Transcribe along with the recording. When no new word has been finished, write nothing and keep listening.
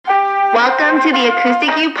Welcome to the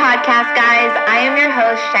Acoustic You podcast, guys. I am your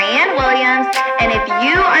host, Cheyenne Williams, and if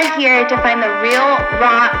you are here to find the real,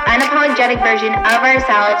 raw, unapologetic version of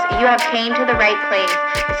ourselves, you have came to the right place.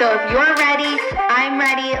 So if you're ready, I'm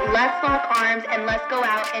ready. Let's lock arms and let's go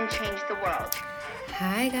out and change the world.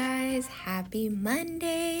 Hi guys, happy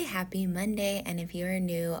Monday, and if you're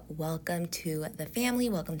new, welcome to the family,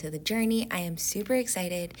 welcome to the journey. I am super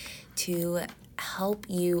excited to help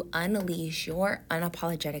you unleash your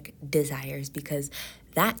unapologetic desires because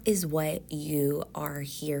that is what you are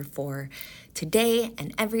here for today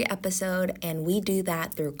and every episode, and we do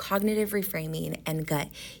that through cognitive reframing and gut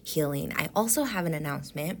healing. I also have an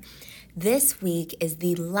announcement. This week is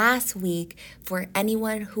the last week for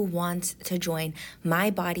anyone who wants to join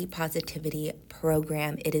my body positivity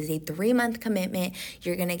program. It is a 3-month commitment.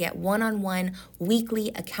 You're going to get one-on-one weekly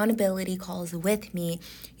accountability calls with me.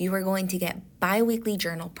 You are going to get bi-weekly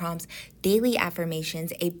journal prompts, daily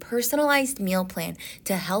affirmations, a personalized meal plan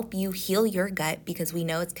to help you heal your gut because we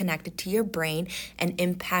know it's connected to your brain and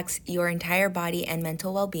impacts your entire body and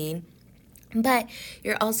mental well-being. But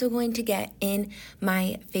you're also going to get in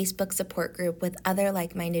my Facebook support group with other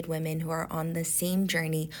like-minded women who are on the same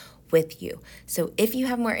journey with you. So if you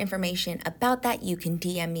have more information about that, you can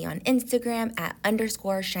DM me on Instagram at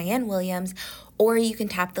 _Cheyenne Williams, or you can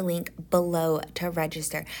tap the link below to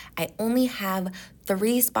register. I only have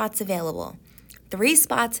 3 spots available. 3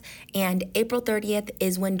 spots, and April 30th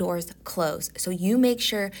is when doors close. So you make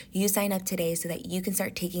sure you sign up today so that you can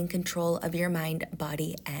start taking control of your mind,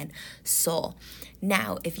 body, and soul.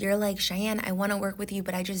 Now, if you're like, Cheyenne, I want to work with you,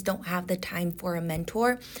 but I just don't have the time for a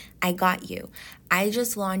mentor, I got you. I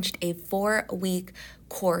just launched a 4-week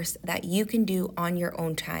course that you can do on your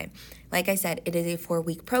own time. Like I said, it is a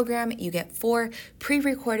 4-week program. You get 4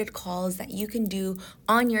 pre-recorded calls that you can do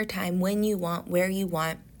on your time when you want, where you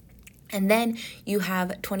want. And then you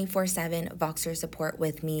have 24/7 Voxer support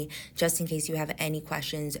with me just in case you have any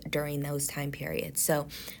questions during those time periods. So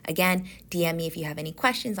again, DM me if you have any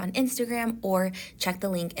questions on Instagram or check the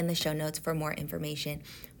link in the show notes for more information.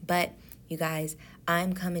 But you guys,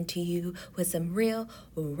 I'm coming to you with some real,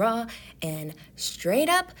 raw, and straight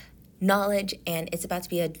up knowledge, and it's about to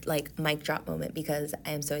be a mic drop moment because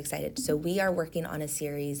I am so excited. So we are working on a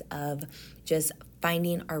series of just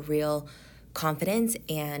finding our real confidence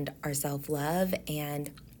and our self-love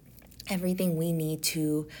and everything we need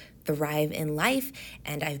to thrive in life.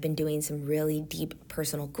 And I've been doing some really deep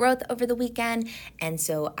personal growth over the weekend, and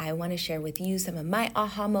so I want to share with you some of my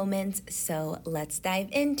aha moments. So let's dive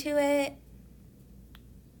into it,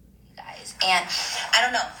 guys. And I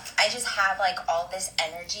don't know, I just have all this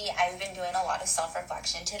energy. I've been doing a lot of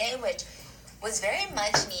self-reflection today, which was very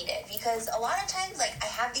much needed because a lot of times I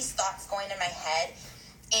have these thoughts going in my head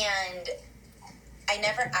and I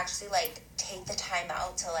never actually take the time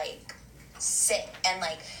out to sit and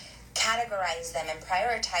categorize them and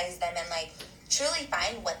prioritize them and truly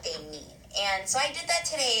find what they mean. And so I did that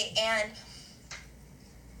today, and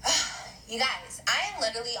you guys, I am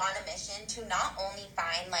literally on a mission to not only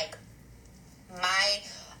find my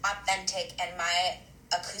authentic and my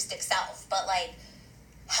acoustic self, but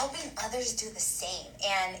helping others do the same.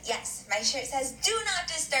 And yes, my shirt says, "Do not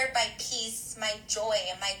disturb my peace, my joy,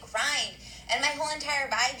 and my grind," and my whole entire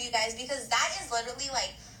vibe, you guys, because that is literally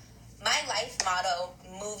my life motto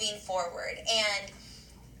moving forward. And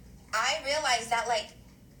I realized that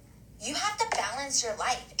you have to balance your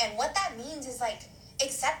life, and what that means is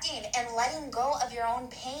accepting and letting go of your own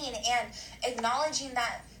pain and acknowledging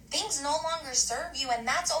that things no longer serve you, and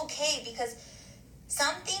that's okay because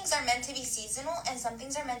some things are meant to be seasonal and some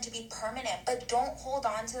things are meant to be permanent, but don't hold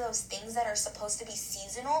on to those things that are supposed to be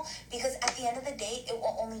seasonal because at the end of the day, it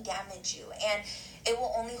will only damage you and it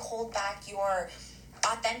will only hold back your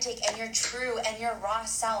authentic and your true and your raw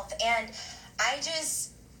self. And I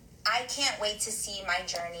can't wait to see my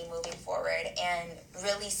journey moving forward and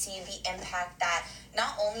really see the impact that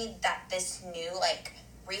not only that this new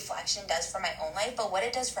reflection does for my own life, but what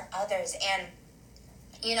it does for others. And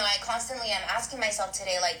I constantly am asking myself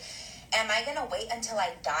today, am I going to wait until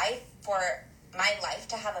I die for my life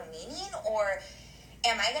to have a meaning? Or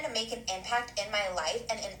am I going to make an impact in my life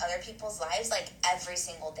and in other people's lives, every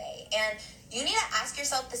single day? And you need to ask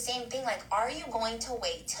yourself the same thing. Are you going to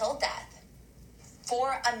wait till death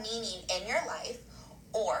for a meaning in your life?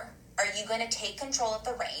 Or are you going to take control of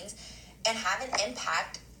the reins and have an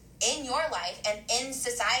impact in your life and in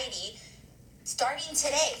society starting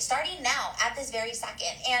today, starting now, at this very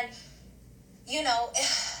second? And,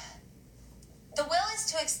 the will is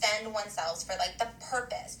to extend oneself for the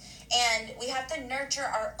purpose, and we have to nurture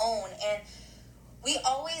our own, and we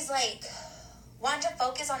always want to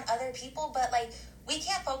focus on other people, but we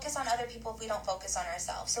can't focus on other people if we don't focus on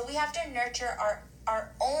ourselves. So we have to nurture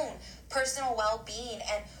our own personal well-being,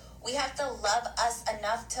 and we have to love us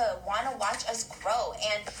enough to want to watch us grow.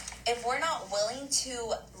 And if we're not willing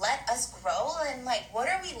to let us grow, then like, what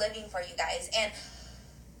are we living for, you guys? And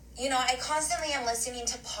you know, I constantly am listening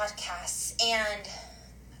to podcasts and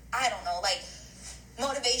I don't know, like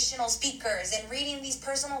motivational speakers and reading these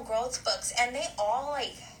personal growth books, and they all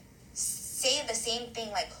like say the same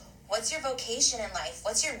thing, like, what's your vocation in life?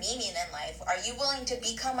 What's your meaning in life? Are you willing to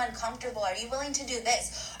become uncomfortable? Are you willing to do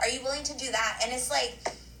this? Are you willing to do that? And it's like,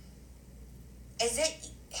 is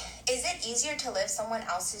it easier to live someone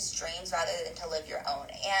else's dreams rather than to live your own?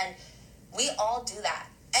 And we all do that.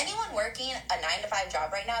 Anyone working a 9-to-5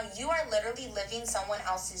 job right now, you are literally living someone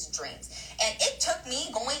else's dreams. And it took me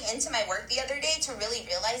going into my work the other day to really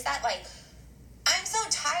realize that, like, I'm so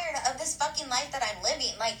tired of this fucking life that I'm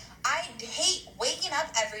living. Like, I hate waking up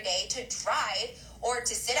every day to drive or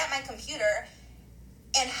to sit at my computer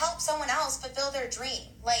and help someone else fulfill their dream.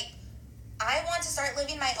 Like, I want to start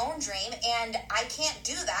living my own dream, and I can't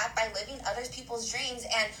do that by living other people's dreams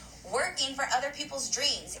and working for other people's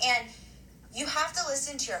dreams. And you have to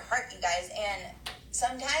listen to your heart, you guys, and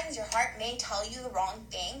sometimes your heart may tell you the wrong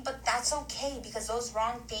thing, but that's okay, because those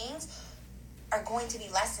wrong things are going to be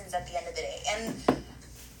lessons at the end of the day. And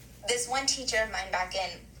this one teacher of mine back in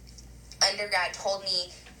undergrad told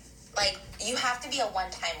me, like, you have to be a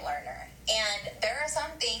one-time learner. And there are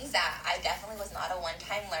some things that I definitely was not a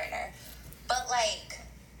one-time learner, but like,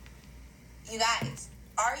 you guys,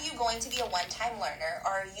 are you going to be a one-time learner,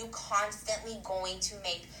 or are you constantly going to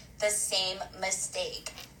make the same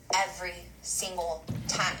mistake every single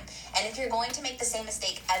time? And if you're going to make the same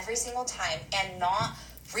mistake every single time and not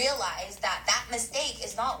realize that that mistake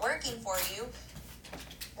is not working for you,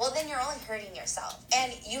 well, then you're only hurting yourself.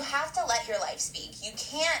 And you have to let your life speak. You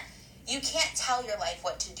can't tell your life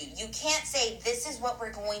what to do. You can't say, this is what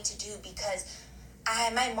we're going to do because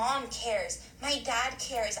my mom cares, my dad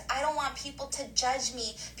cares, I don't want people to judge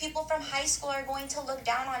me, people from high school are going to look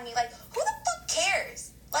down on me. Like, who the fuck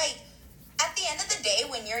cares? Like, at the end of the day,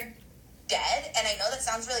 when you're dead, and I know that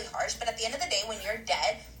sounds really harsh, but at the end of the day, when you're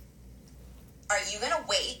dead, are you going to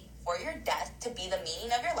wait for your death to be the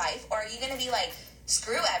meaning of your life? Or are you going to be like,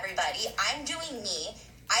 screw everybody, I'm doing me,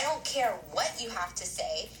 I don't care what you have to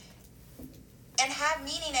say, and have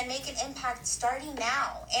meaning and make an impact starting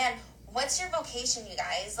now? And what's your vocation, you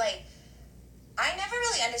guys? Like, I never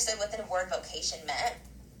really understood what the word vocation meant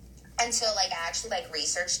until like I actually like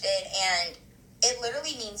researched it, and it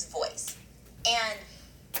literally means voice.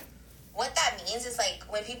 And what that means is, like,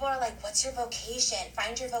 when people are like, what's your vocation?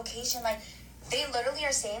 Find your vocation. Like, they literally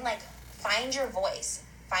are saying, like, find your voice,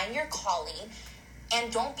 find your calling,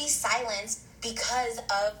 and don't be silenced because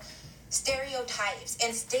of stereotypes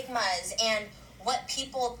and stigmas and what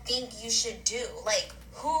people think you should do. Like,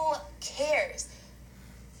 who cares?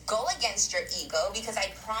 Go against your ego, because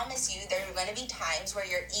I promise you there are going to be times where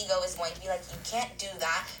your ego is going to be like, you can't do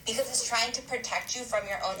that, because it's trying to protect you from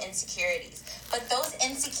your own insecurities. But those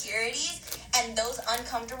insecurities and those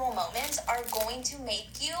uncomfortable moments are going to make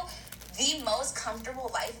you the most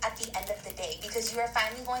comfortable life at the end of the day, because you are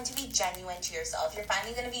finally going to be genuine to yourself. You're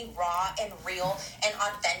finally going to be raw and real and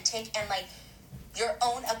authentic and like your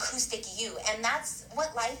own acoustic you. And that's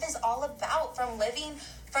what life is all about, from living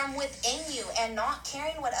from within you and not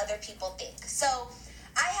caring what other people think. So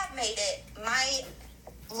I have made it my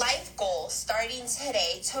life goal starting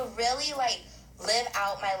today to really like live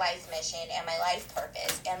out my life mission and my life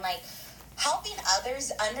purpose, and like helping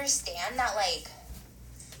others understand that, like,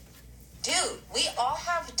 dude, we all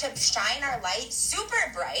have to shine our light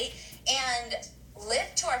super bright and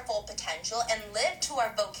live to our full potential and live to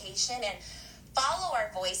our vocation and follow our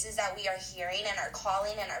voices that we are hearing and our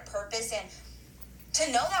calling and our purpose, and to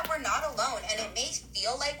know that we're not alone. And it may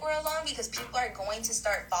feel like we're alone because people are going to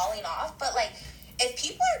start falling off, but like, if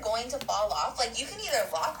people are going to fall off, like, you can either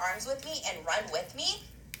lock arms with me and run with me,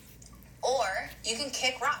 or you can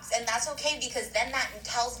kick rocks, and that's okay, because then that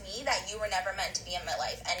tells me that you were never meant to be in my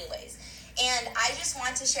life anyways. And I just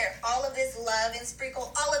want to share all of this love and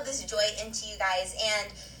sprinkle all of this joy into you guys,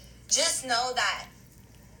 and just know that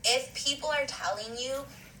if people are telling you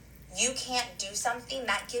you can't do something,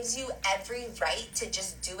 that gives you every right to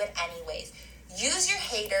just do it anyways. Use your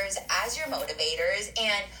haters as your motivators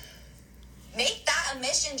and make that a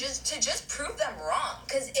mission just to prove them wrong,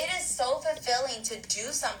 because it is so fulfilling to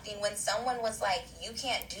do something when someone was like, you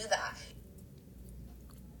can't do that.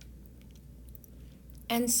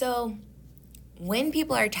 And so when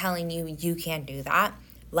people are telling you you can't do that,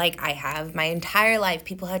 like I have my entire life,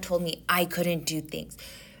 people have told me I couldn't do things.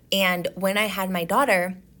 And when I had my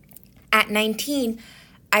daughter, At 19,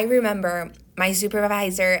 I remember my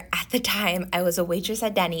supervisor at the time, I was a waitress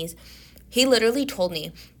at Denny's. He literally told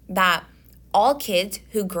me that all kids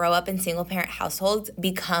who grow up in single-parent households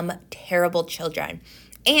become terrible children.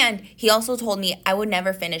 And he also told me I would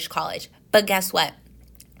never finish college. But guess what?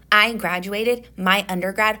 I graduated my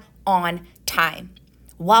undergrad on time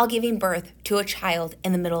while giving birth to a child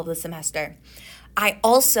in the middle of the semester. I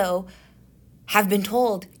also have been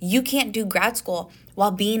told you can't do grad school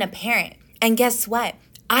while being a parent. And guess what?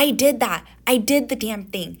 I did that. I did the damn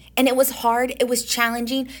thing. And it was hard. It was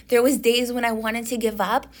challenging. There was days when I wanted to give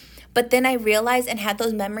up. But then I realized and had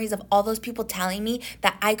those memories of all those people telling me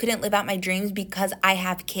that I couldn't live out my dreams because I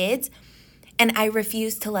have kids. And I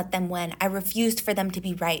refused to let them win. I refused for them to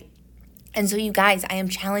be right. And so you guys, I am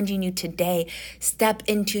challenging you today. Step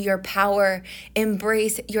into your power.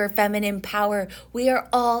 Embrace your feminine power. We are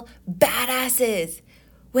all badasses.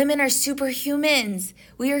 Women are superhumans.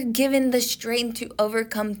 We are given the strength to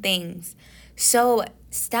overcome things. So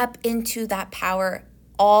step into that power,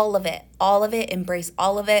 all of it, embrace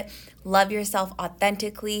all of it. Love yourself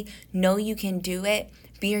authentically. Know you can do it.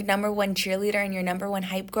 Be your number one cheerleader and your number one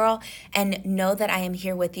hype girl. And know that I am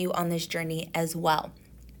here with you on this journey as well.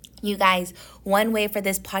 You guys, one way for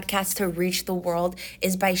this podcast to reach the world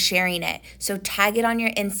is by sharing it. So tag it on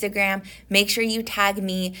your Instagram. Make sure you tag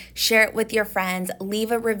me, share it with your friends,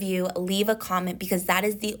 leave a review, leave a comment, because that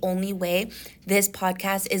is the only way this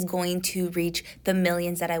podcast is going to reach the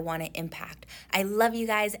millions that I want to impact. I love you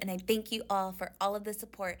guys, and I thank you all for all of the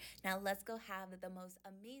support. Now let's go have the most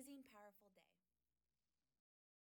amazing